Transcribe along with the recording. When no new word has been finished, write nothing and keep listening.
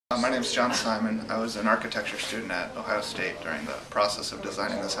My name's John Simon. I was an architecture student at Ohio State during the process of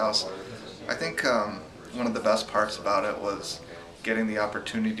designing this house. I think one of the best parts about it was getting the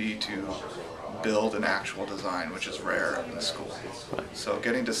opportunity to build an actual design, which is rare in the school. So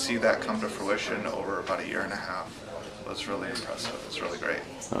getting to see that come to fruition over about a year and a half was really impressive. It was really great.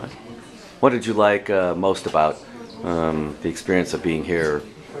 All right. What did you like most about the experience of being here,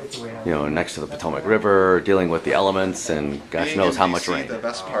 next to the Potomac River, dealing with the elements, and gosh knows how much rain? The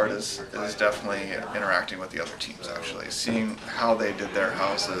best part is definitely interacting with the other teams, actually. Seeing how they did their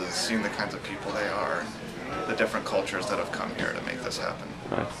houses, seeing the kinds of people they are, and the different cultures that have come here to make this happen.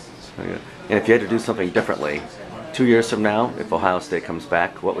 Right. Very good. And if you had to do something differently, 2 years from now, if Ohio State comes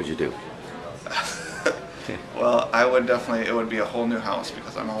back, what would you do? Well, it would be a whole new house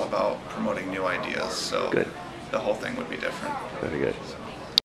because I'm all about promoting new ideas, so Good. the whole thing would be different. Very good.